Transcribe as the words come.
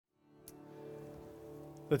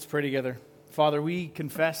Let's pray together. Father, we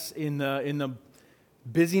confess in the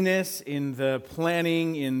busyness, in the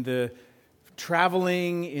planning, in the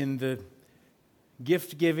traveling, in the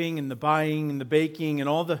gift giving, in the buying, in the baking, and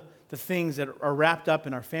all the things that are wrapped up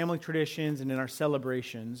in our family traditions and in our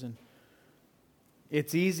celebrations. And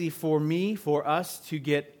it's easy for us to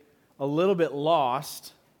get a little bit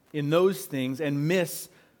lost in those things and miss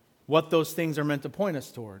what those things are meant to point us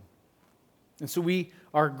toward. And so we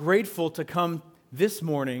are grateful to come this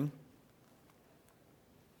morning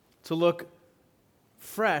to look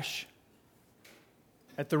fresh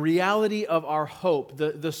at the reality of our hope,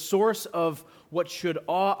 the source of what should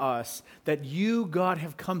awe us, that you, God,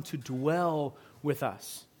 have come to dwell with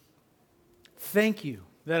us. Thank you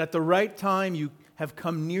that at the right time you have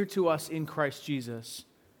come near to us in Christ Jesus.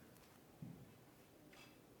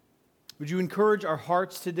 Would you encourage our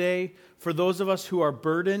hearts today for those of us who are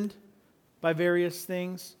burdened by various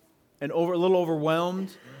things and a little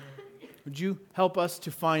overwhelmed? Would you help us to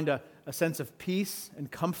find a sense of peace and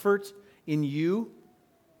comfort in you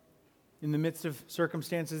in the midst of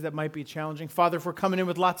circumstances that might be challenging? Father, if we're coming in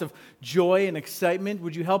with lots of joy and excitement,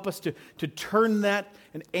 would you help us to turn that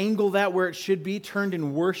and angle that where it should be, turned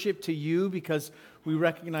in worship to you, because we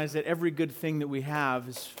recognize that every good thing that we have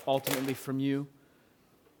is ultimately from you.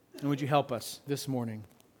 And would you help us this morning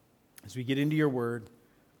as we get into your word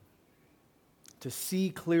to see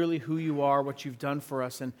clearly who you are, what you've done for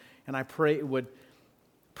us, and I pray it would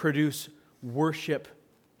produce worship,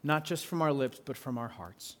 not just from our lips, but from our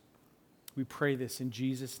hearts. We pray this in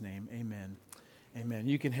Jesus' name. Amen. Amen.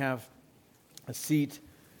 You can have a seat.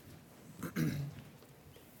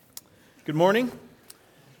 Good morning.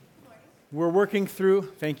 We're working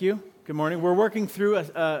through, thank you. Good morning. We're working through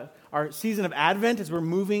our season of Advent as we're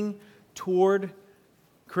moving toward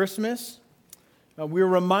Christmas. We're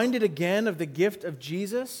reminded again of the gift of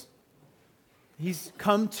Jesus. He's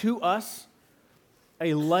come to us,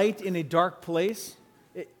 a light in a dark place.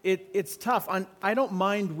 It's tough. I don't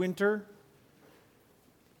mind winter,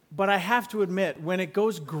 but I have to admit, when it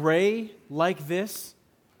goes gray like this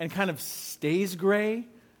and kind of stays gray,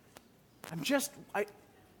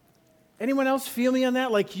 anyone else feel me on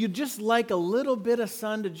that? Like you just like a little bit of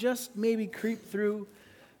sun to just maybe creep through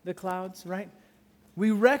the clouds, right?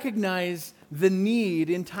 We recognize the need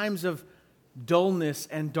in times of dullness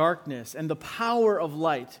and darkness and the power of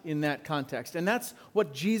light in that context. And that's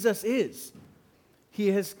what Jesus is.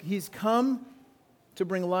 He's come to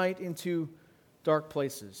bring light into dark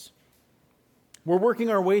places. We're working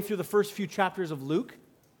our way through the first few chapters of Luke,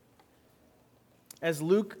 as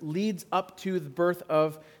Luke leads up to the birth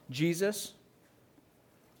of Jesus,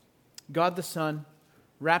 God the Son,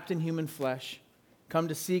 wrapped in human flesh, come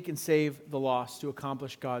to seek and save the lost, to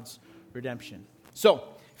accomplish God's redemption. So,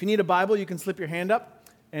 if you need a Bible, you can slip your hand up,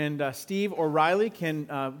 and Steve or Riley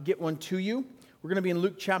can get one to you. We're going to be in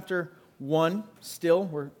Luke chapter 1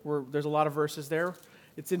 still. There's a lot of verses there.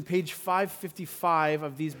 It's in page 555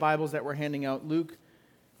 of these Bibles that we're handing out, Luke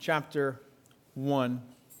chapter 1.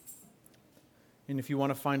 And if you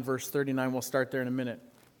want to find verse 39, we'll start there in a minute.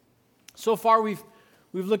 So far, we've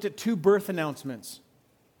looked at two birth announcements.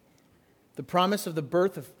 The promise of the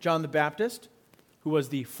birth of John the Baptist, who was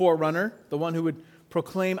the forerunner, the one who would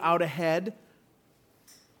proclaim out ahead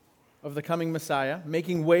of the coming Messiah,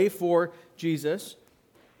 making way for Jesus.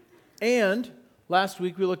 And last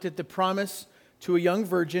week we looked at the promise to a young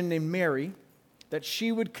virgin named Mary that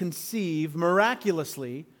she would conceive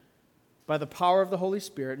miraculously by the power of the Holy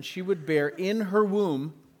Spirit, and she would bear in her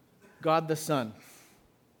womb God the Son,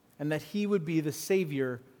 and that he would be the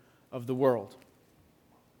Savior of the world.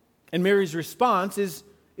 And Mary's response is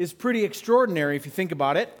pretty extraordinary if you think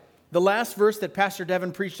about it. The last verse that Pastor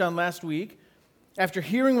Devin preached on last week, after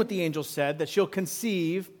hearing what the angel said, that she'll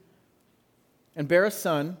conceive and bear a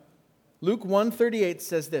son, Luke 1:38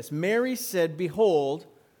 says this, Mary said, "Behold,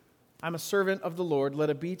 I'm a servant of the Lord. Let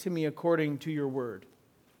it be to me according to your word."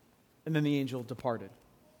 And then the angel departed.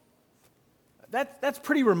 That's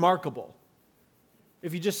pretty remarkable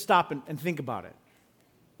if you just stop and think about it,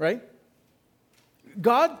 right?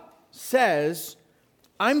 God says,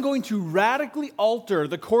 I'm going to radically alter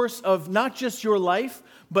the course of not just your life,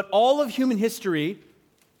 but all of human history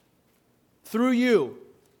through you.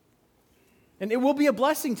 And it will be a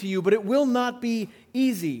blessing to you, but it will not be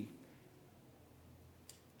easy.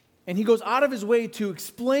 And he goes out of his way to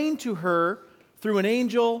explain to her through an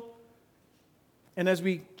angel. And as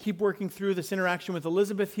we keep working through this interaction with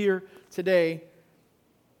Elizabeth here today,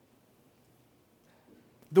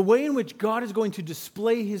 the way in which God is going to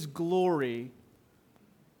display his glory,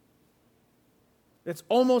 that's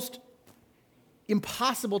almost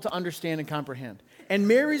impossible to understand and comprehend. And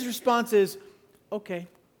Mary's response is, okay,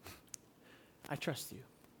 I trust you.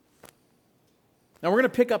 Now we're going to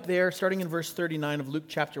pick up there, starting in verse 39 of Luke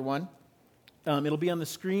chapter 1. It'll be on the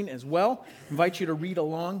screen as well. I invite you to read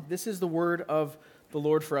along. This is the word of the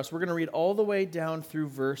Lord for us. We're going to read all the way down through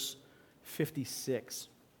verse 56,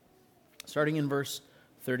 starting in verse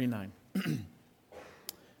 39.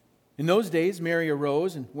 In those days, Mary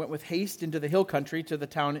arose and went with haste into the hill country to a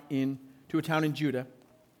town in Judah.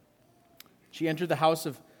 She entered the house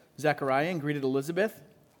of Zechariah and greeted Elizabeth.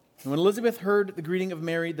 And when Elizabeth heard the greeting of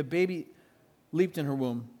Mary, the baby leaped in her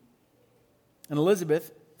womb. And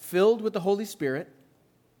Elizabeth was filled with the Holy Spirit,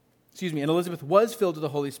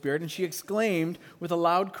 and she exclaimed with a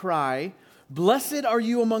loud cry, "Blessed are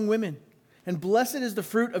you among women, and blessed is the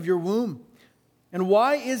fruit of your womb. And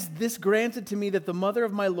why is this granted to me that the mother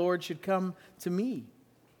of my Lord should come to me?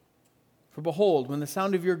 For behold, when the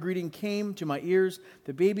sound of your greeting came to my ears,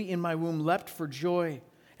 the baby in my womb leapt for joy.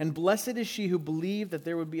 And blessed is she who believed that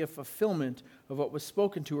there would be a fulfillment of what was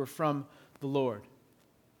spoken to her from the Lord."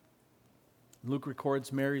 Luke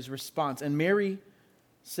records Mary's response. And Mary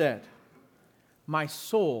said, "My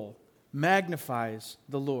soul magnifies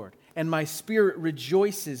the Lord, and my spirit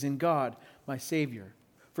rejoices in God, my Savior.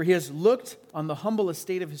 For he has looked on the humble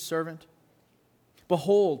estate of his servant.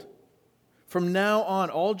 Behold, from now on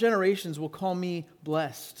all generations will call me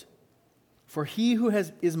blessed. For he who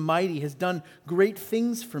is mighty has done great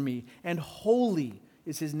things for me, and holy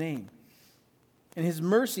is his name. And his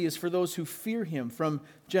mercy is for those who fear him from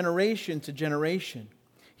generation to generation.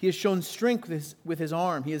 He has shown strength with his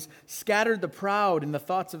arm. He has scattered the proud in the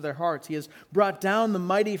thoughts of their hearts. He has brought down the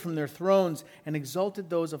mighty from their thrones and exalted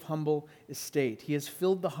those of humble estate. He has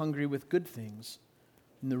filled the hungry with good things,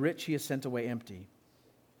 and the rich he has sent away empty.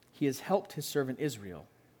 He has helped his servant Israel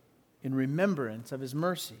in remembrance of his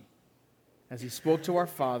mercy, as he spoke to our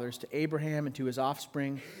fathers, to Abraham, and to his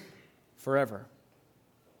offspring forever."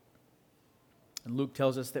 And Luke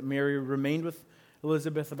tells us that Mary remained with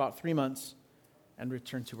Elizabeth about 3 months and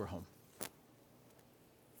returned to her home.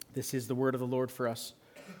 This is the word of the Lord for us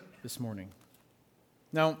this morning.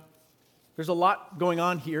 Now, there's a lot going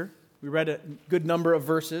on here. We read a good number of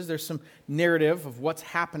verses. There's some narrative of what's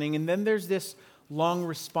happening, and then there's this long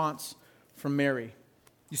response from Mary.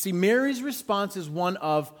 You see, Mary's response is one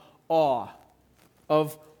of awe,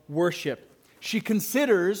 of worship. She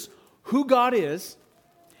considers who God is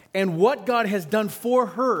and what God has done for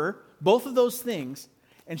her, both of those things,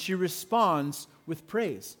 and she responds with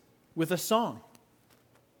praise, with a song.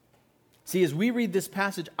 See, as we read this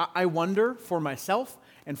passage, I wonder for myself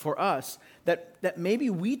and for us that maybe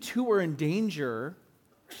we too are in danger.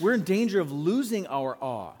 We're in danger of losing our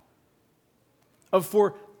awe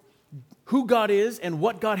for who God is and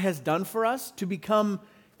what God has done for us to become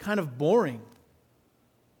kind of boring.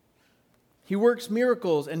 He works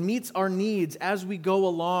miracles and meets our needs as we go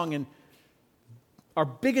along, and our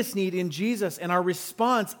biggest need in Jesus and our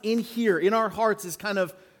response in here, in our hearts, is kind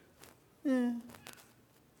of,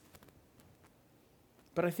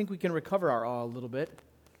 But I think we can recover our awe a little bit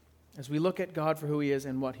as we look at God for who he is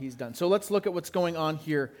and what he's done. So let's look at what's going on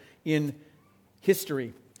here in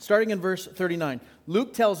history. Starting in verse 39,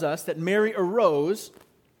 Luke tells us that Mary arose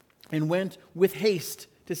and went with haste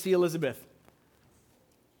to see Elizabeth.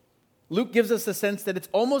 Luke gives us the sense that it's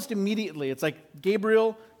almost immediately. It's like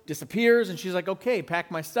Gabriel disappears and she's like, okay,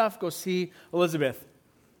 pack my stuff, go see Elizabeth.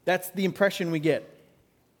 That's the impression we get.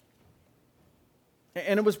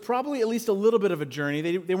 And it was probably at least a little bit of a journey.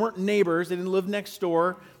 They weren't neighbors. They didn't live next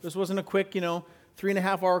door. This wasn't a quick,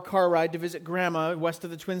 3.5-hour car ride to visit Grandma west of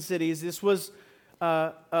the Twin Cities. This was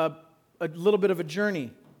a little bit of a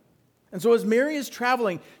journey. And so as Mary is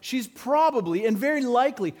traveling, she's probably and very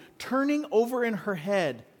likely turning over in her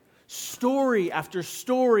head story after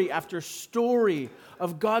story after story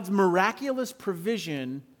of God's miraculous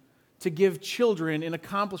provision to give children in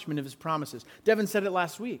accomplishment of his promises. Devin said it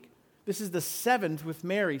last week. This is the seventh with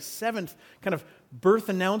Mary, seventh kind of birth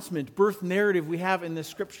announcement, birth narrative we have in the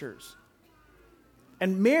scriptures.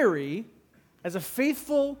 And Mary, as a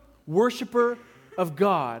faithful worshiper of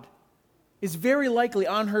God, is very likely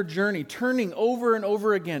on her journey, turning over and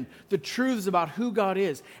over again the truths about who God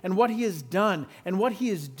is and what he has done and what he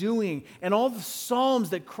is doing and all the psalms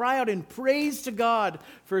that cry out in praise to God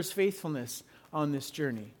for his faithfulness on this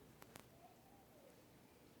journey.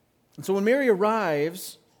 And so when Mary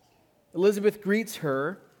arrives, Elizabeth greets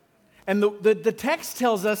her, and the text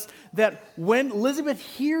tells us that when Elizabeth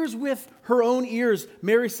hears with her own ears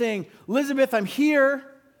Mary saying, "Elizabeth, I'm here,"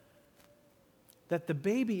 that the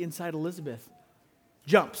baby inside Elizabeth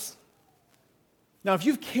jumps. Now, if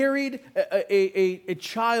you've carried a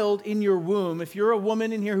child in your womb, if you're a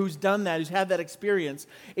woman in here who's done that, who's had that experience,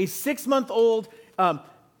 a 6-month-old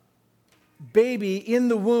baby in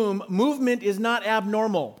the womb, movement is not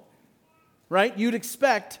abnormal, right? You'd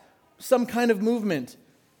expect some kind of movement.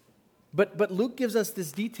 But Luke gives us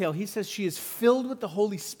this detail. He says she is filled with the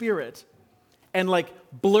Holy Spirit and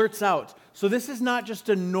blurts out. So this is not just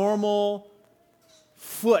a normal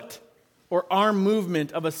foot or arm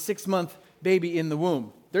movement of a 6-month baby in the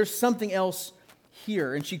womb. There's something else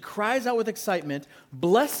here. And she cries out with excitement,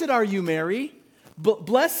 "Blessed are you, Mary.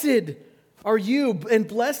 Blessed are you, and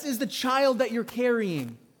blessed is the child that you're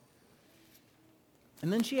carrying."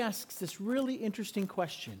 And then she asks this really interesting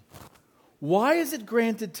question. "Why is it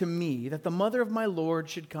granted to me that the mother of my Lord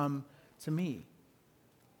should come to me?"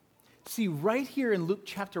 See, right here in Luke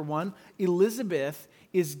chapter 1, Elizabeth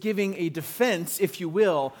is giving a defense, if you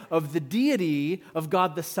will, of the deity of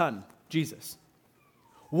God the Son, Jesus.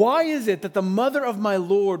 Why is it that the mother of my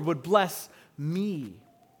Lord would bless me?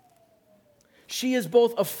 She is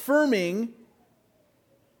both affirming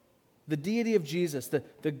the deity of Jesus,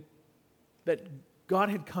 that God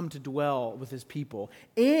had come to dwell with his people,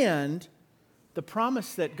 and the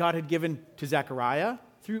promise that God had given to Zechariah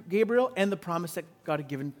through Gabriel, and the promise that God had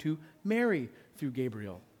given to Mary through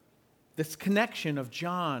Gabriel. This connection of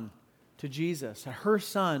John to Jesus, her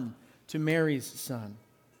son to Mary's son.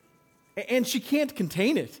 And she can't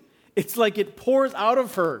contain it. It's like it pours out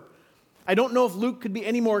of her. I don't know if Luke could be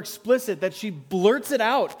any more explicit that she blurts it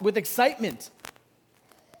out with excitement.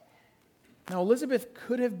 Now, Elizabeth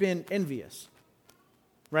could have been envious,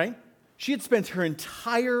 right? She had spent her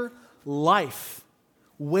entire life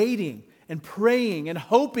waiting and praying and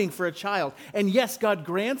hoping for a child. And yes, God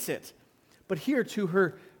grants it. But here to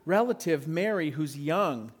her relative, Mary, who's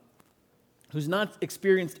young, who's not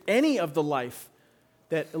experienced any of the life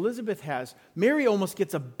that Elizabeth has, Mary almost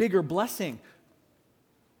gets a bigger blessing.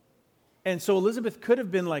 And so Elizabeth could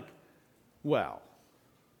have been like, well,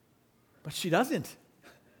 but she doesn't.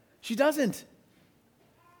 She doesn't.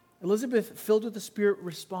 Elizabeth, filled with the Spirit,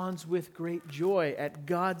 responds with great joy at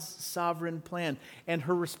God's sovereign plan. And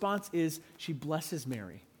her response is she blesses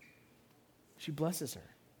Mary. She blesses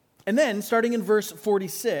her. And then, starting in verse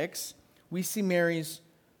 46, we see Mary's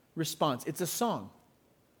response. It's a song.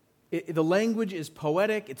 The language is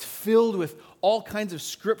poetic. It's filled with all kinds of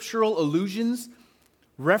scriptural allusions,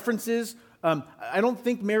 references. I don't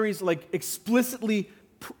think Mary's explicitly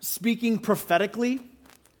speaking prophetically,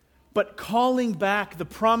 but calling back the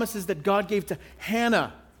promises that God gave to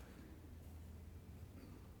Hannah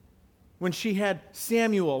when she had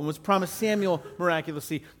Samuel and was promised Samuel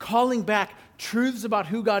miraculously, calling back truths about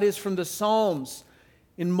who God is from the Psalms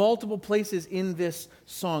in multiple places in this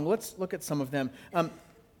song. Let's look at some of them.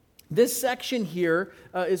 This section here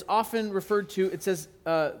is often referred to, it says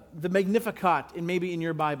the Magnificat, maybe in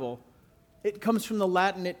your Bible. It comes from the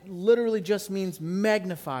Latin. It literally just means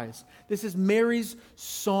magnifies. This is Mary's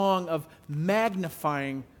song of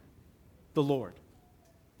magnifying the Lord.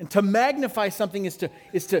 And to magnify something is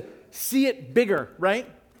to see it bigger, right?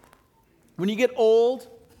 When you get old,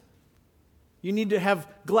 you need to have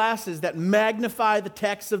glasses that magnify the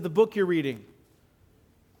text of the book you're reading.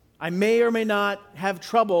 I may or may not have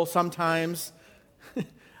trouble sometimes.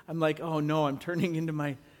 I'm like, oh no, I'm turning into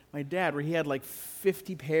my dad, where he had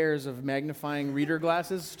 50 pairs of magnifying reader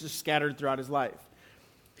glasses just scattered throughout his life,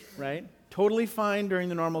 right? Totally fine during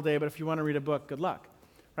the normal day, but if you want to read a book, good luck,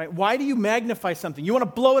 right? Why do you magnify something? You want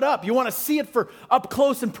to blow it up. You want to see it for up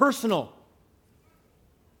close and personal.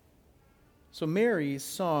 So Mary's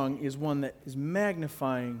song is one that is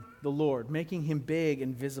magnifying the Lord, making him big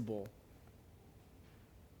and visible.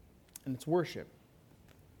 And it's worship.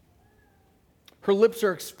 Her lips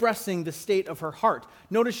are expressing the state of her heart.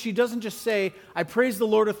 Notice she doesn't just say, I praise the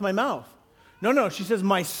Lord with my mouth. No, she says,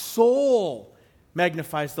 my soul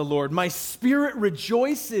magnifies the Lord. My spirit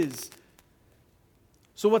rejoices.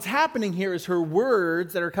 So what's happening here is her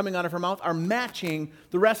words that are coming out of her mouth are matching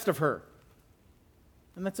the rest of her.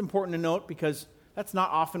 And that's important to note because that's not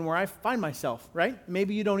often where I find myself, right?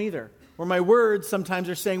 Maybe you don't either. Where my words sometimes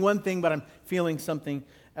are saying one thing, but I'm feeling something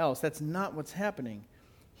else. That's not what's happening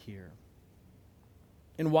here.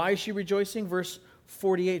 And why is she rejoicing? Verse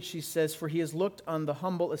 48, she says, for he has looked on the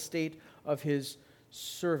humble estate of his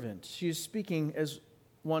servant. She is speaking as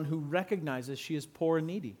one who recognizes she is poor and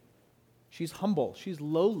needy. She's humble. She's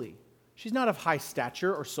lowly. She's not of high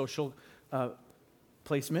stature or social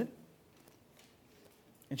placement.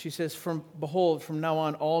 And she says, behold, from now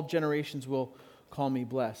on, all generations will call me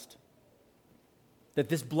blessed. That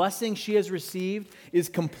this blessing she has received is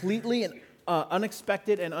completely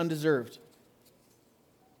unexpected and undeserved.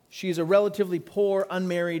 She is a relatively poor,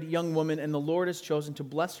 unmarried young woman, and the Lord has chosen to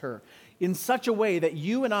bless her in such a way that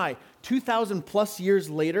you and I, 2,000 plus years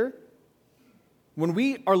later, when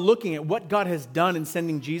we are looking at what God has done in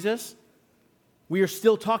sending Jesus, we are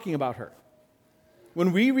still talking about her.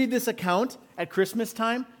 When we read this account at Christmas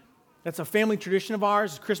time, that's a family tradition of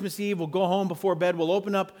ours. Christmas Eve, we'll go home before bed, we'll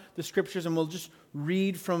open up the scriptures, and we'll just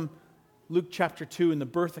read from Luke chapter 2 in the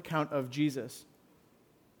birth account of Jesus.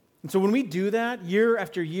 And so when we do that year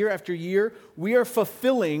after year after year, we are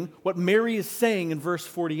fulfilling what Mary is saying in verse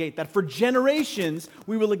 48, that for generations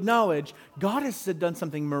we will acknowledge God has done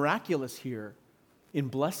something miraculous here in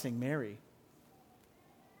blessing Mary.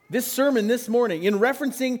 This sermon this morning, in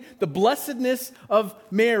referencing the blessedness of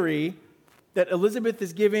Mary that Elizabeth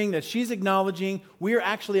is giving, that she's acknowledging, we are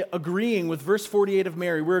actually agreeing with verse 48 of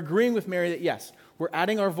Mary. We're agreeing with Mary that yes, we're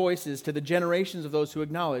adding our voices to the generations of those who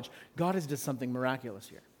acknowledge God has done something miraculous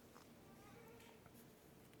here.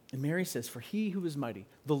 And Mary says, for he who is mighty,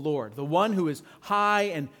 the Lord, the one who is high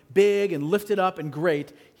and big and lifted up and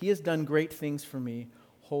great, he has done great things for me.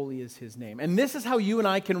 Holy is his name. And this is how you and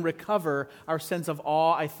I can recover our sense of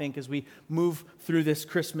awe, I think, as we move through this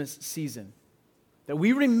Christmas season. That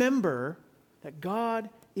we remember that God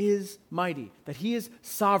is mighty, that he is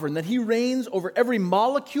sovereign, that he reigns over every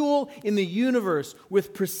molecule in the universe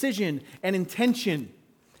with precision and intention,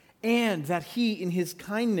 and that he, in his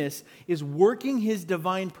kindness, is working his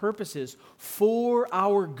divine purposes for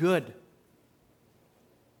our good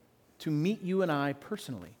to meet you and I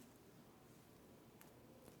personally.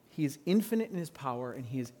 He is infinite in his power, and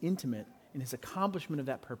he is intimate in his accomplishment of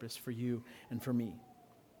that purpose for you and for me.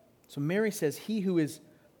 So Mary says, he who is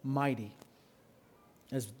mighty.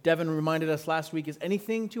 As Devin reminded us last week, is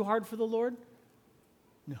anything too hard for the Lord?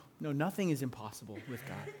 No, nothing is impossible with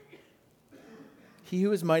God. He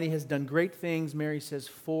who is mighty has done great things, Mary says,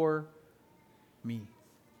 for me.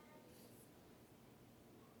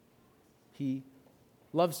 He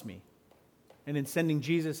loves me. And in sending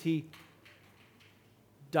Jesus, he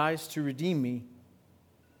dies to redeem me.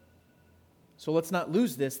 So let's not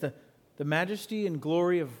lose this. The majesty and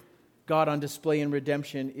glory of God on display in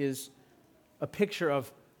redemption is a picture of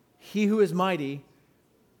he who is mighty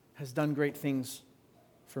has done great things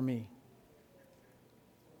for me.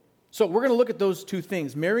 So we're going to look at those two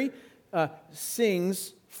things. Mary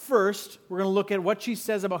sings first. We're going to look at what she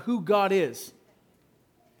says about who God is.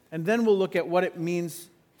 And then we'll look at what it means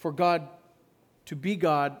for God to be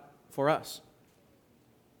God for us.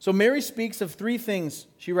 So Mary speaks of three things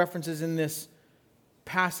she references in this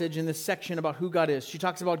passage, in this section about who God is. She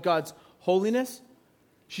talks about God's holiness,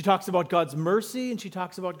 she talks about God's mercy, and she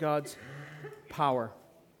talks about God's power.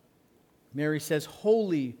 Mary says,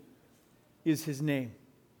 holy is his name.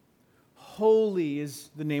 Holy is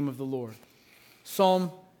the name of the Lord.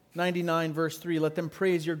 Psalm 99, verse 3, let them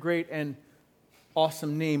praise your great and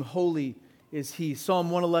awesome name. Holy is he. Psalm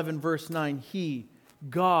 111, verse 9, he,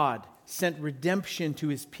 God, sent redemption to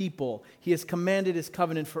his people. He has commanded his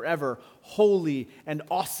covenant forever. Holy and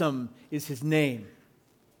awesome is his name.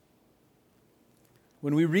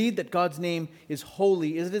 When we read that God's name is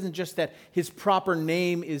holy, it isn't just that his proper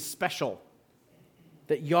name is special.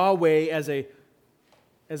 That Yahweh as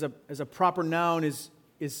a proper noun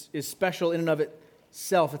is special in and of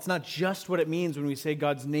itself. It's not just what it means when we say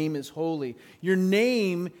God's name is holy. Your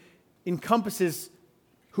name encompasses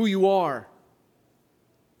who you are.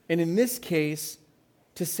 And in this case,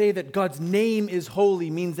 to say that God's name is holy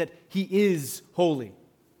means that he is holy.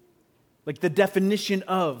 Like the definition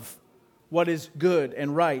of what is good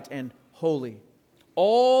and right and holy.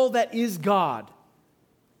 All that is God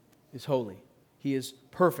is holy. He is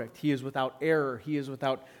perfect. He is without error. He is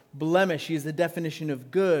without blemish. He is the definition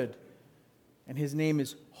of good. And his name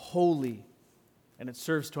is holy. And it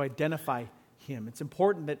serves to identify him. It's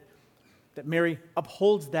important that Mary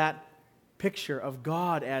upholds that picture of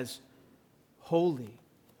God as holy.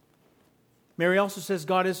 Mary also says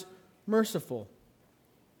God is merciful.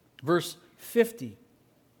 Verse 50,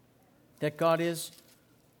 that God is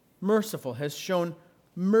merciful, has shown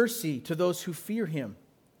mercy to those who fear him.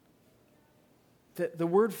 The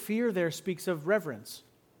word fear there speaks of reverence,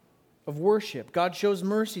 of worship. God shows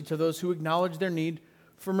mercy to those who acknowledge their need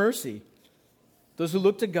for mercy. Those who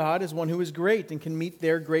look to God as one who is great and can meet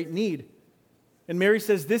their great need. And Mary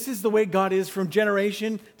says this is the way God is from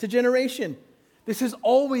generation to generation. This has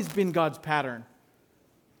always been God's pattern.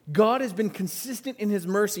 God has been consistent in his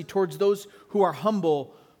mercy towards those who are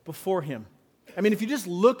humble before him. I mean, if you just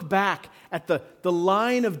look back at the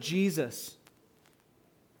line of Jesus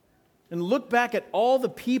and look back at all the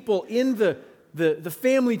people in the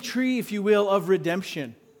family tree, if you will, of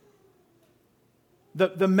redemption,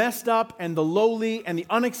 the messed up and the lowly and the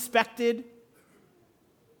unexpected,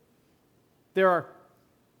 there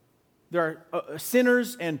are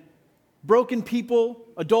sinners and broken people,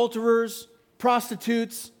 adulterers,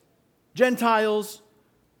 prostitutes, Gentiles,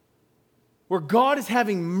 where God is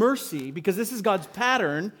having mercy, because this is God's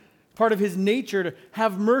pattern, part of his nature to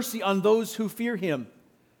have mercy on those who fear him.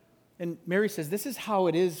 And Mary says, this is how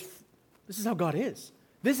it is. This is how God is.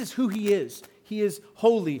 This is who he is. He is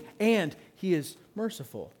holy and he is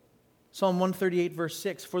merciful. Psalm 138, verse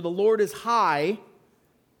 6, for the Lord is high,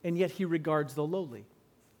 and yet he regards the lowly.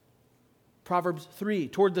 Proverbs 3,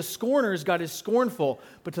 toward the scorners God is scornful,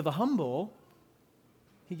 but to the humble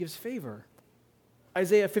he gives favor.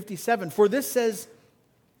 Isaiah 57, for this says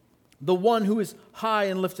the one who is high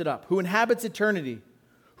and lifted up, who inhabits eternity,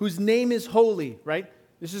 whose name is holy, right?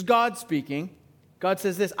 This is God speaking. God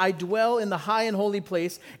says this, I dwell in the high and holy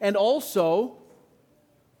place, and also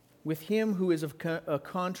with him who is of a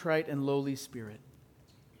contrite and lowly spirit,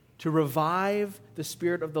 to revive the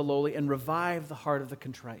spirit of the lowly and revive the heart of the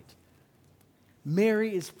contrite.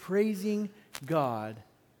 Mary is praising God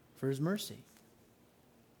for his mercy.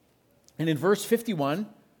 And in verse 51,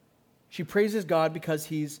 she praises God because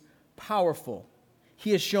he's powerful.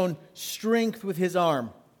 He has shown strength with his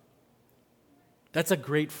arm. That's a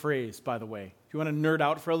great phrase, by the way. If you want to nerd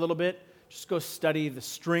out for a little bit, just go study the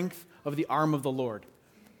strength of the arm of the Lord.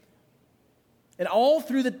 And all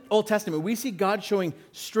through the Old Testament, we see God showing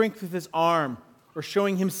strength with his arm, or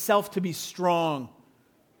showing himself to be strong,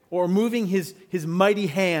 or moving his mighty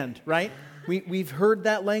hand, right? We've heard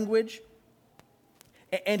that language.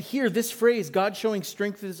 And here, this phrase, God showing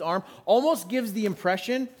strength with his arm, almost gives the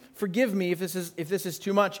impression, forgive me if this is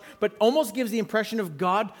too much, but almost gives the impression of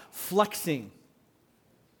God flexing.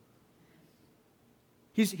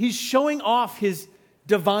 He's showing off his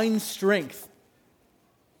divine strength.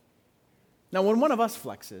 Now, when one of us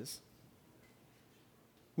flexes,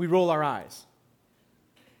 we roll our eyes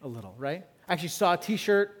a little, right? I actually saw a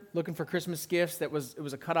t-shirt looking for Christmas gifts it was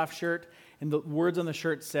a cutoff shirt, and the words on the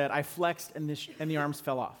shirt said, I flexed and the arms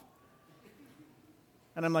fell off.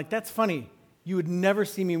 And I'm like, that's funny. You would never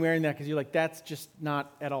see me wearing that because you're like, that's just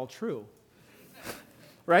not at all true.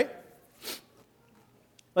 Right?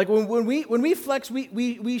 Like when we flex,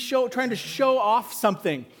 we show trying to show off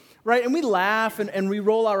something, right? And we laugh and we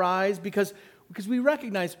roll our eyes because we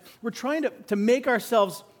recognize we're trying to make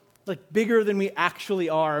ourselves like bigger than we actually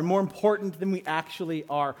are and more important than we actually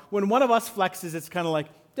are. When one of us flexes, it's kind of like,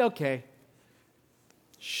 okay,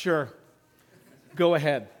 sure, go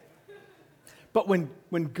ahead. But when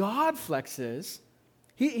God flexes,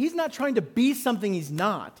 he's not trying to be something he's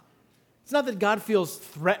not. It's not that God feels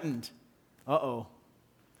threatened. Uh-oh,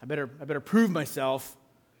 I better prove myself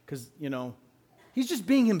because, he's just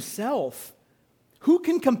being himself. Who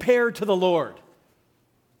can compare to the Lord?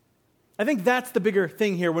 I think that's the bigger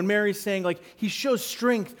thing here. When Mary's saying, like, he shows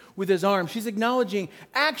strength with his arm, she's acknowledging,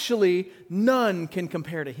 actually, none can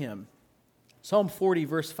compare to him. Psalm 40,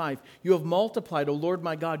 verse 5, you have multiplied, O Lord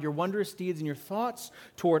my God, your wondrous deeds and your thoughts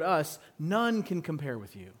toward us, none can compare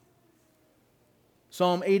with you.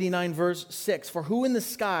 Psalm 89, verse 6, for who in the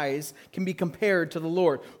skies can be compared to the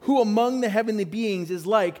Lord? Who among the heavenly beings is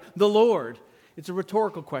like the Lord? It's a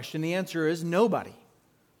rhetorical question. The answer is nobody.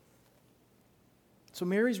 So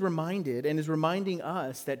Mary's reminded and is reminding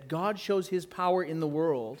us that God shows his power in the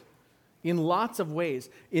world in lots of ways.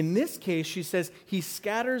 In this case, she says, he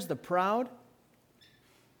scatters the proud,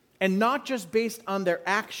 and not just based on their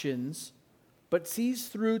actions, but sees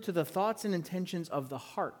through to the thoughts and intentions of the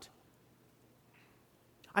heart.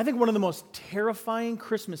 I think one of the most terrifying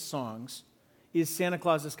Christmas songs is Santa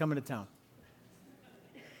Claus is Coming to Town.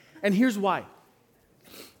 And here's why.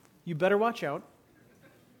 You better watch out.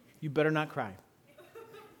 You better not cry.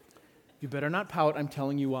 You better not pout. I'm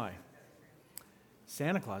telling you why.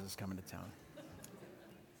 Santa Claus is coming to town.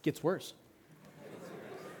 Gets worse.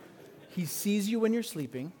 He sees you when you're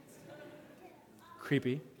sleeping.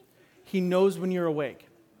 Creepy. He knows when you're awake.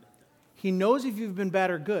 He knows if you've been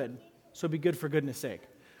bad or good, so be good for goodness sake.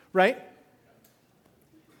 Right?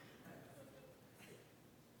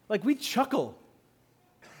 Like, we chuckle.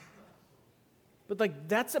 But, like,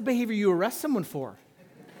 that's a behavior you arrest someone for.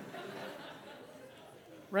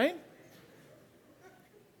 Right?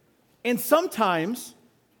 And sometimes,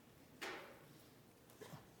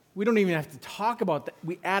 we don't even have to talk about that.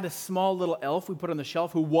 We add a small little elf we put on the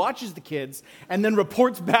shelf who watches the kids and then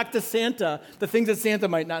reports back to Santa the things that Santa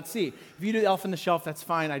might not see. If you do the elf on the shelf, that's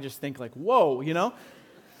fine. I just think like, whoa,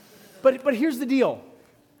 But here's the deal.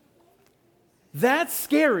 That's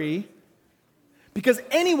scary because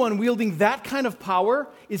anyone wielding that kind of power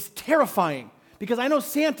is terrifying. Because I know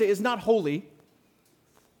Santa is not holy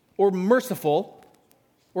or merciful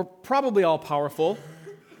or probably all-powerful,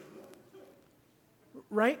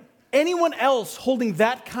 right? Anyone else holding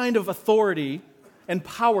that kind of authority and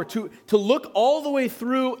power, to look all the way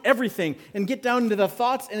through everything and get down into the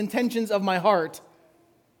thoughts and intentions of my heart,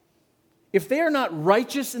 if they are not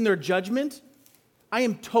righteous in their judgment, I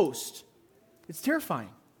am toast. It's terrifying.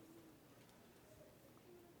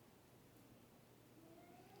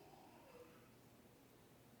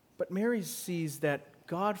 But Mary sees that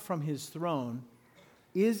God from his throne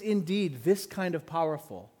is indeed this kind of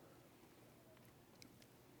powerful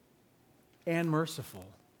and merciful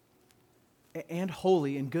and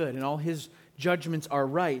holy and good, and all his judgments are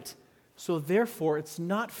right. So therefore, it's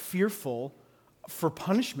not fearful for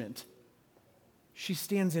punishment. She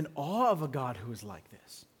stands in awe of a God who is like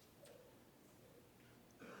this.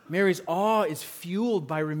 Mary's awe is fueled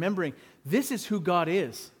by remembering this is who God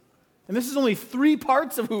is. And this is only 3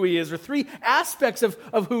 parts of who he is, or 3 aspects of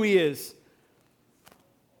who he is.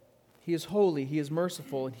 He is holy, he is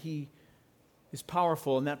merciful, and he is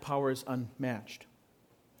powerful, and that power is unmatched.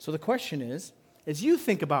 So the question is, as you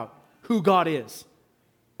think about who God is,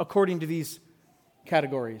 according to these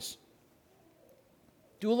categories,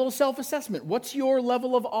 do a little self-assessment. What's your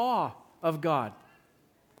level of awe of God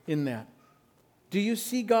in that? Do you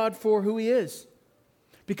see God for who he is?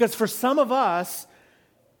 Because for some of us,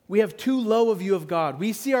 we have too low a view of God.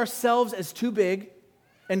 We see ourselves as too big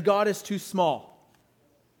and God as too small.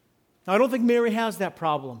 Now, I don't think Mary has that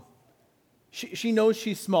problem. She knows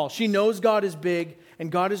she's small. She knows God is big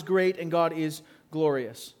and God is great and God is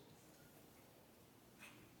glorious.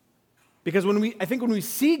 Because when we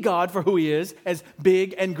see God for who he is, as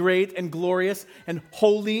big and great and glorious and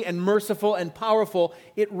holy and merciful and powerful,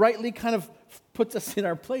 it rightly kind of puts us in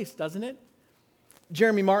our place, doesn't it?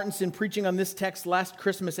 Jeremy Martinson, preaching on this text last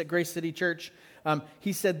Christmas at Grace City Church,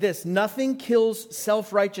 he said this: nothing kills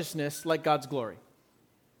self-righteousness like God's glory.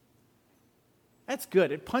 That's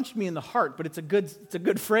good. It punched me in the heart, but it's a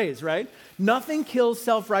good phrase, right? Nothing kills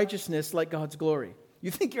self-righteousness like God's glory.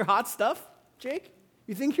 You think you're hot stuff, Jake?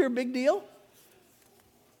 You think you're a big deal?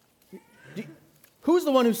 Who's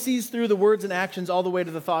the one who sees through the words and actions all the way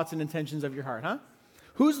to the thoughts and intentions of your heart, huh?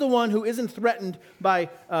 Who's the one who isn't threatened by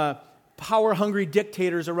power-hungry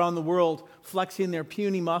dictators around the world flexing their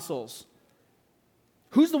puny muscles?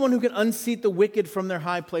 Who's the one who can unseat the wicked from their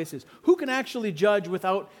high places? Who can actually judge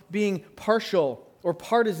without being partial or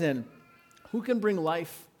partisan? Who can bring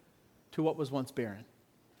life to what was once barren?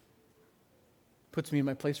 Puts me in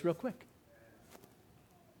my place real quick.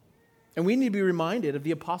 And we need to be reminded of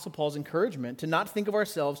the Apostle Paul's encouragement to not think of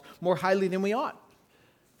ourselves more highly than we ought.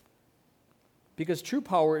 Because true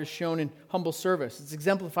power is shown in humble service. It's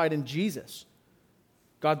exemplified in Jesus,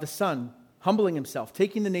 God the Son, humbling himself,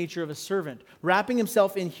 taking the nature of a servant, wrapping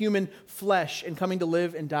himself in human flesh, and coming to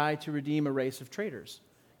live and die to redeem a race of traitors,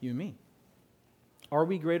 you and me. Are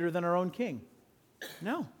we greater than our own King?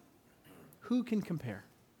 No. Who can compare?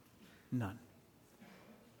 None.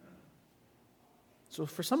 So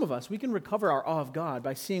for some of us, we can recover our awe of God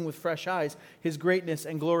by seeing with fresh eyes his greatness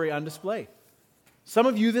and glory on display. Some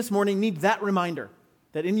of you this morning need that reminder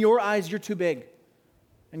that in your eyes you're too big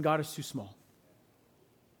and God is too small.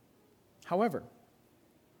 However,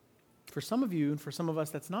 for some of you and for some of us,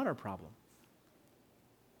 that's not our problem.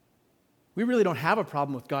 We really don't have a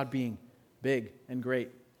problem with God being big and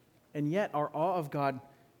great, and yet our awe of God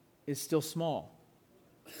is still small.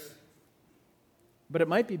 But it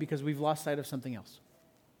might be because we've lost sight of something else.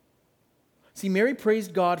 See, Mary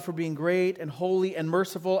praised God for being great and holy and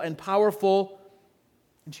merciful and powerful.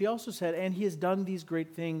 And she also said, and he has done these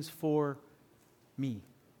great things for me.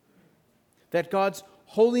 That God's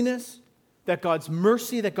holiness, that God's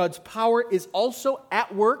mercy, that God's power is also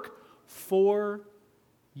at work for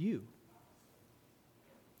you.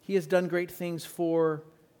 He has done great things for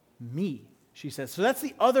me, she says. So that's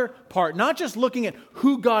the other part, not just looking at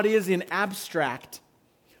who God is in abstract,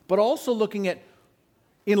 but also looking at,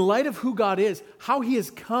 in light of who God is, how he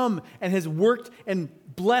has come and has worked and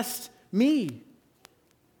blessed me.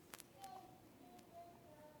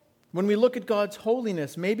 When we look at God's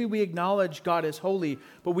holiness, maybe we acknowledge God as holy,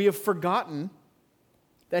 but we have forgotten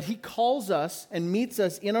that he calls us and meets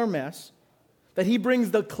us in our mess, that he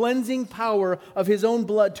brings the cleansing power of his own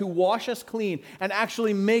blood to wash us clean and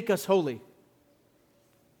actually make us holy.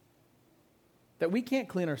 That we can't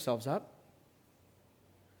clean ourselves up.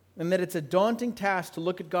 And that it's a daunting task to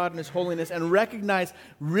look at God and his holiness and recognize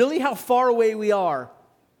really how far away we are.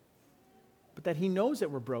 But that he knows that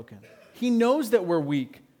we're broken. He knows that we're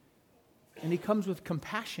weak. And he comes with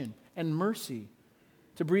compassion and mercy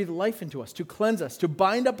to breathe life into us, to cleanse us, to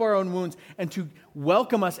bind up our own wounds, and to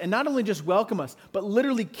welcome us, and not only just welcome us, but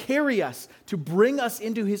literally carry us, to bring us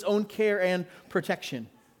into his own care and protection.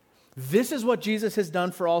 This is what Jesus has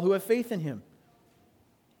done for all who have faith in him.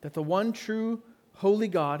 That the one true, holy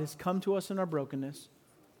God has come to us in our brokenness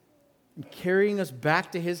and carrying us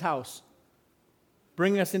back to his house,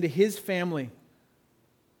 bringing us into his family,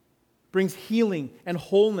 brings healing and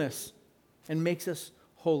wholeness and makes us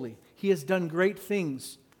holy. He has done great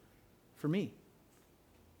things for me.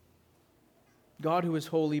 God who is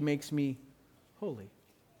holy makes me holy.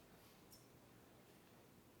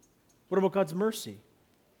 What about God's mercy?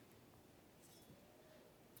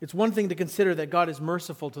 It's one thing to consider that God is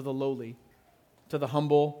merciful to the lowly, to the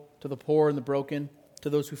humble, to the poor and the broken, to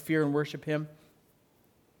those who fear and worship him.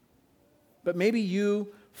 But maybe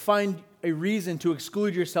you find a reason to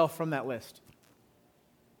exclude yourself from that list.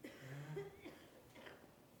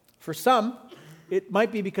 For some, it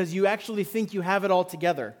might be because you actually think you have it all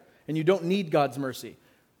together and you don't need God's mercy.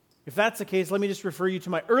 If that's the case, let me just refer you to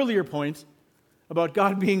my earlier point about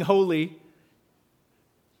God being holy.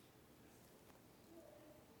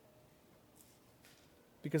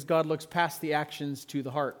 Because God looks past the actions to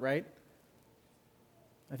the heart, right?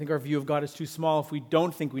 I think our view of God is too small if we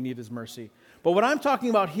don't think we need his mercy. But what I'm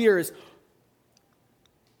talking about here is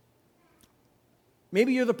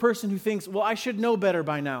maybe you're the person who thinks, well, I should know better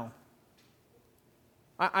by now.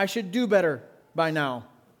 I should do better by now.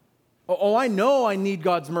 Oh, I know I need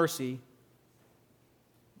God's mercy,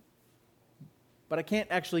 but I can't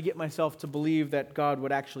actually get myself to believe that God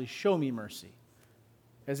would actually show me mercy.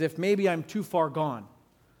 As if maybe I'm too far gone.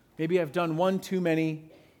 Maybe I've done one too many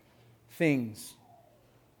things.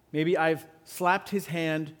 Maybe I've slapped his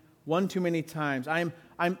hand one too many times. I'm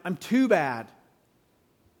too bad.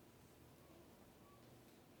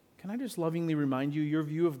 Can I just lovingly remind you, your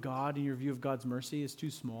view of God and your view of God's mercy is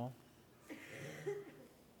too small?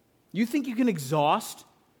 You think you can exhaust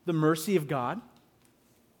the mercy of God?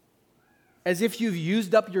 As if you've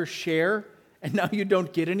used up your share and now you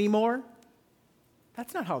don't get any more?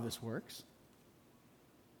 That's not how this works.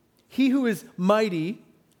 He who is mighty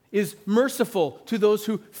is merciful to those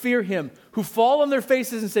who fear him, who fall on their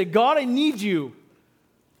faces and say, God, I need you.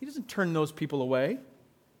 He doesn't turn those people away.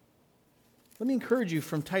 Let me encourage you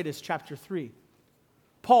from Titus chapter 3.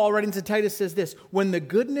 Paul, writing to Titus, says this, when the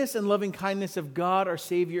goodness and loving kindness of God our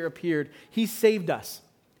Savior appeared, he saved us,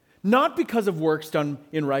 not because of works done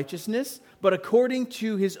in righteousness, but according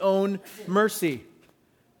to his own mercy,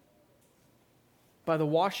 by the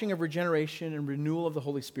washing of regeneration and renewal of the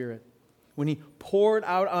Holy Spirit, when he poured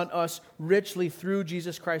out on us richly through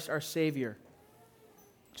Jesus Christ our Savior,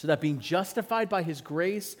 so that being justified by his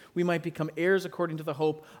grace, we might become heirs according to the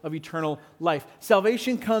hope of eternal life.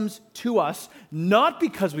 Salvation comes to us not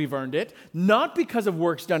because we've earned it, not because of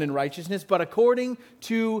works done in righteousness, but according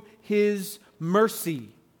to his mercy.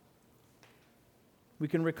 We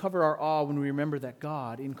can recover our awe when we remember that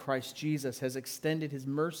God in Christ Jesus has extended his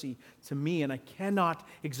mercy to me, and I cannot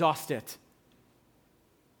exhaust it.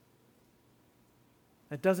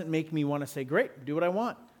 That doesn't make me want to say, great, do what I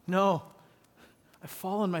want. No. I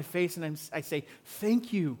fall on my face and I say,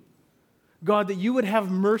 thank you, God, that you would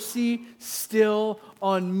have mercy still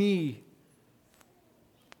on me.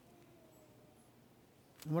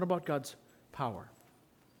 And what about God's power?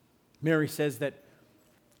 Mary says that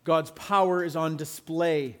God's power is on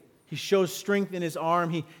display. He shows strength in his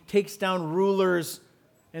arm. He takes down rulers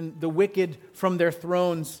and the wicked from their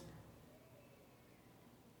thrones.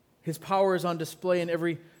 His power is on display in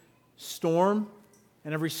every storm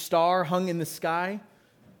and every star hung in the sky.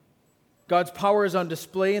 God's power is on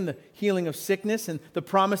display in the healing of sickness and the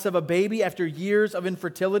promise of a baby after years of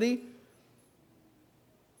infertility,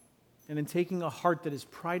 and in taking a heart that is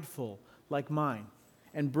prideful like mine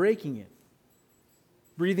and breaking it,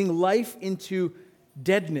 breathing life into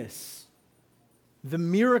deadness, the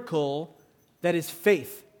miracle that is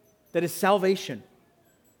faith, that is salvation.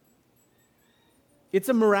 It's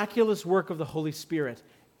a miraculous work of the Holy Spirit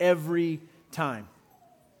every time.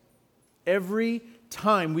 Every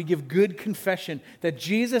time we give good confession that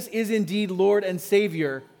Jesus is indeed Lord and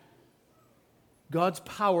Savior, God's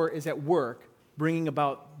power is at work bringing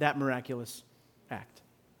about that miraculous act.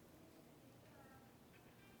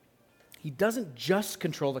 He doesn't just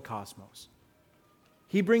control the cosmos.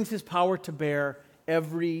 He brings his power to bear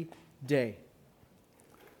every day.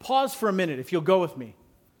 Pause for a minute if you'll go with me.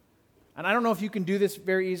 And I don't know if you can do this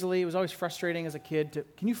very easily. It was always frustrating as a kid.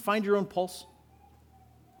 Can you find your own pulse?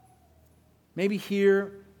 Maybe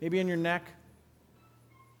here, maybe on your neck.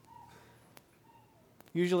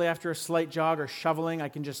 Usually after a slight jog or shoveling,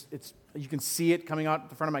 you can see it coming out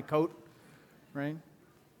the front of my coat, right?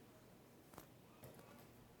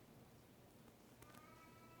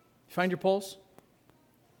 Find your pulse?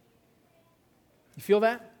 You feel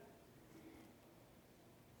that?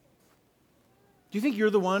 Do you think you're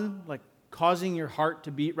the one, causing your heart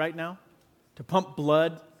to beat right now? to pump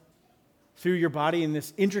blood through your body in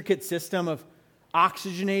this intricate system of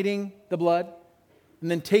oxygenating the blood, and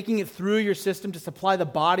then taking it through your system to supply the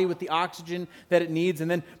body with the oxygen that it needs, and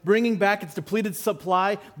then bringing back its depleted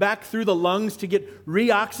supply back through the lungs to get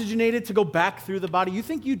re-oxygenated to go back through the body. You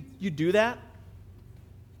think you do that?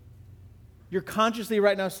 You're consciously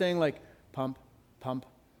right now saying like, pump, pump,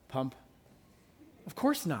 pump. Of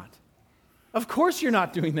course not. Of course you're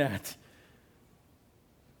not doing that.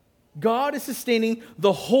 God is sustaining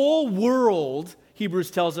the whole world, Hebrews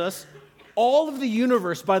tells us, all of the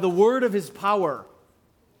universe by the word of his power.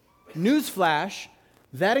 Newsflash,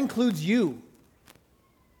 that includes you.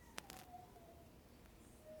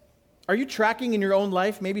 Are you tracking in your own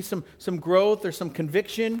life maybe some growth or some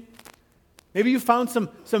conviction? Maybe you found some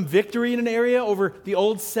victory in an area over the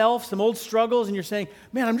old self, some old struggles, and you're saying,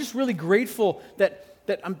 man, I'm just really grateful that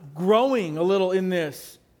I'm growing a little in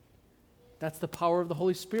this. That's the power of the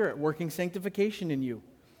Holy Spirit working sanctification in you.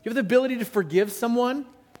 You have the ability to forgive someone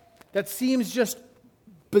that seems just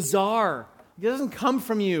bizarre. It doesn't come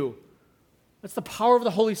from you. That's the power of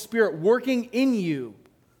the Holy Spirit working in you.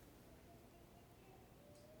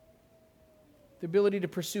 The ability to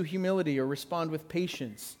pursue humility or respond with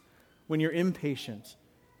patience when you're impatient.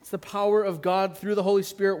 It's the power of God through the Holy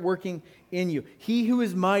Spirit working in you. He who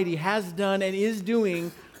is mighty has done and is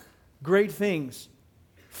doing great things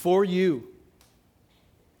for you.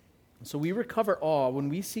 And so we recover awe when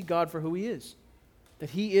we see God for who he is. That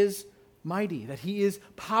he is mighty, that he is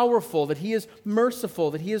powerful, that he is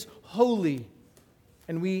merciful, that he is holy.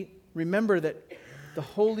 And we remember that the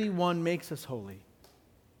Holy One makes us holy.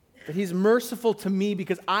 That he's merciful to me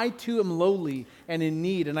because I too am lowly and in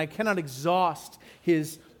need, and I cannot exhaust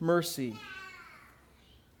his mercy.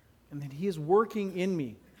 And that he is working in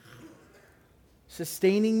me,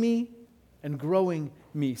 sustaining me and growing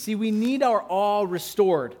me. See, we need our awe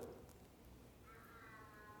restored.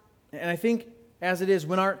 And I think as it is,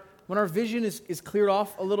 when our vision is cleared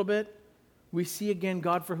off a little bit, we see again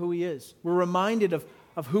God for who he is. We're reminded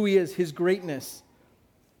of who he is, his greatness.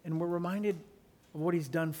 And we're reminded of what he's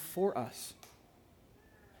done for us.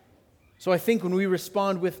 So I think when we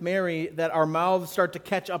respond with Mary, that our mouths start to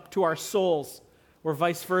catch up to our souls, or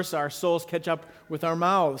vice versa, our souls catch up with our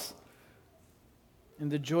mouths. And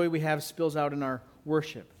the joy we have spills out in our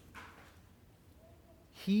worship.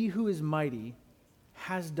 He who is mighty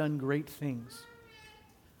has done great things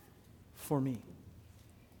for me.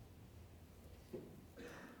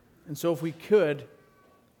 And so if we could,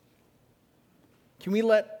 can we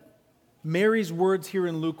let Mary's words here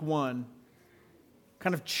in Luke 1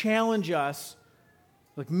 kind of challenge us,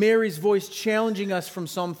 like Mary's voice challenging us from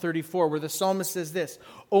Psalm 34, where the psalmist says this,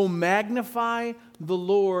 "O magnify the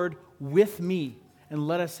Lord with me, and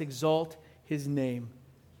let us exalt his name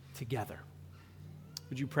together."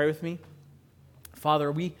 Would you pray with me?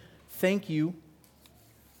 Father, we thank you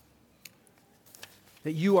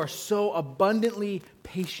that you are so abundantly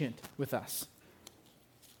patient with us.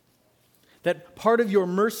 That part of your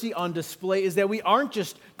mercy on display is that we aren't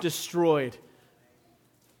just destroyed.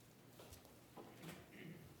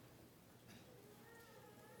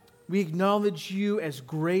 We acknowledge you as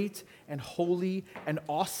great and holy and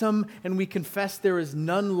awesome, and we confess there is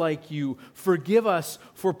none like you. Forgive us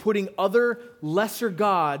for putting other lesser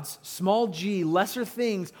gods, small g, lesser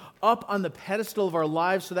things, up on the pedestal of our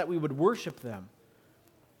lives so that we would worship them.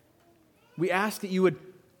 We ask that you would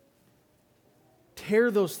tear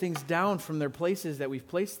those things down from their places that we've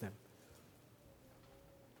placed them.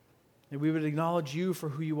 That we would acknowledge you for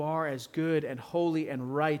who you are as good and holy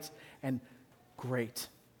and right and great.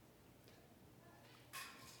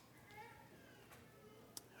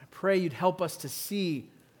 I pray you'd help us to see,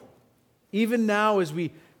 even now as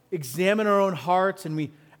we examine our own hearts and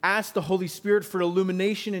we ask the Holy Spirit for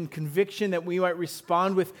illumination and conviction, that we might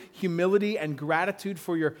respond with humility and gratitude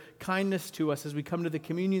for your kindness to us as we come to the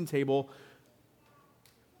communion table.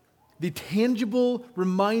 The tangible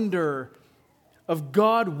reminder of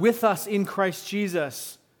God with us in Christ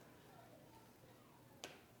Jesus.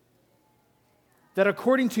 That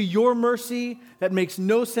according to your mercy that makes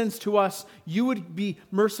no sense to us, you would be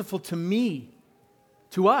merciful to me,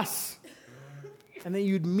 to us. And that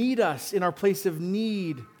you'd meet us in our place of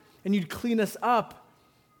need, and you'd clean us up,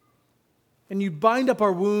 and you'd bind up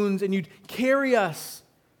our wounds, and you'd carry us.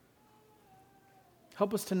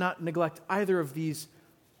 Help us to not neglect either of these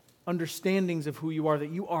understandings of who you are,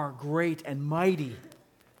 that you are great and mighty,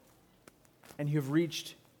 and you have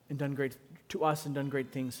reached and done great to us and done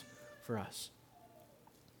great things for us.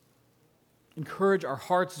 Encourage our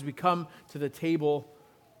hearts as we come to the table,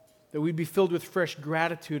 that we'd be filled with fresh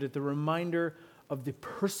gratitude at the reminder of the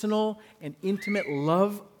personal and intimate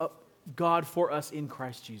love God for us in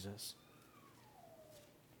Christ Jesus.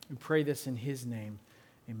 We pray this in his name.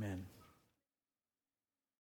 Amen.